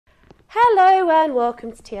Hello and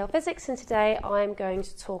welcome to TL Physics, and today I'm going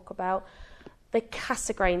to talk about the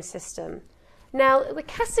Cassegrain system. Now, the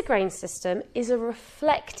Cassegrain system is a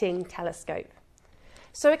reflecting telescope.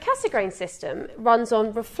 So a Cassegrain system runs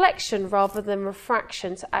on reflection rather than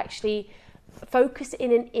refraction to actually focus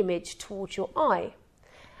in an image towards your eye.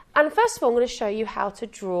 And first of all, I'm going to show you how to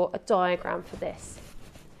draw a diagram for this.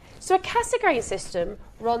 So a Cassegrain system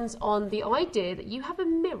runs on the idea that you have a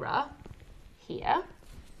mirror here.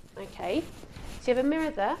 Okay, so you have a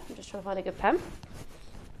mirror there. I'm just trying to find a good pen.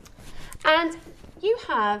 And you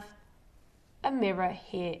have a mirror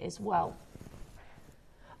here as well.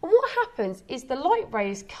 And what happens is the light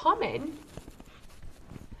rays come in,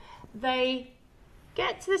 they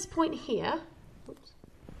get to this point here. Oops,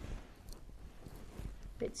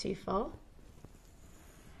 a bit too far.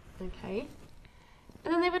 Okay,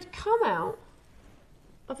 and then they would come out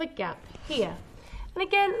of a gap here. And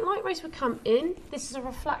again, light rays would come in. This is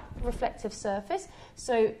a reflective surface,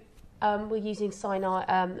 so we're using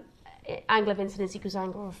angle of incidence equals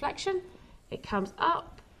angle of reflection. It comes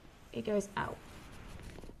up, it goes out.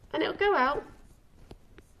 And it'll go out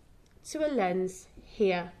to a lens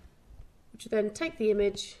here, which will then take the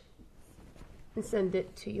image and send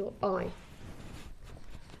it to your eye.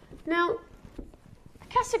 Now, a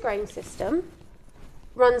Cassegrain system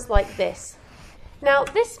runs like this. Now,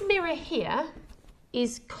 this mirror here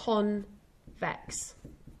is convex.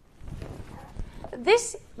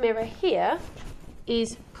 This mirror here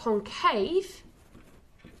is concave,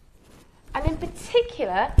 and in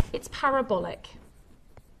particular, it's parabolic.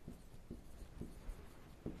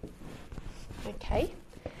 Okay,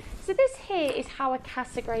 so this here is how a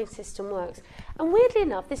Cassegrain system works. And weirdly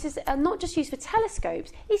enough, this is not just used for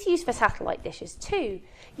telescopes, it's used for satellite dishes too.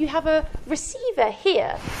 You have a receiver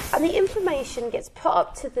here, and the information gets put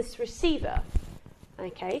up to this receiver.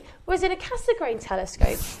 Okay, whereas in a Cassegrain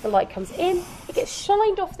telescope, the light comes in, it gets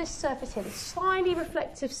shined off this surface here, this shiny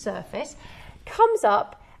reflective surface, comes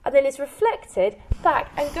up, and then is reflected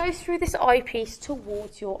back and goes through this eyepiece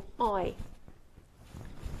towards your eye.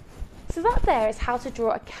 So that there is how to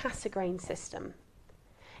draw a Cassegrain system.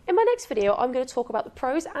 In my next video, I'm going to talk about the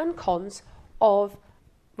pros and cons of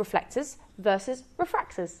reflectors versus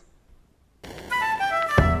refractors.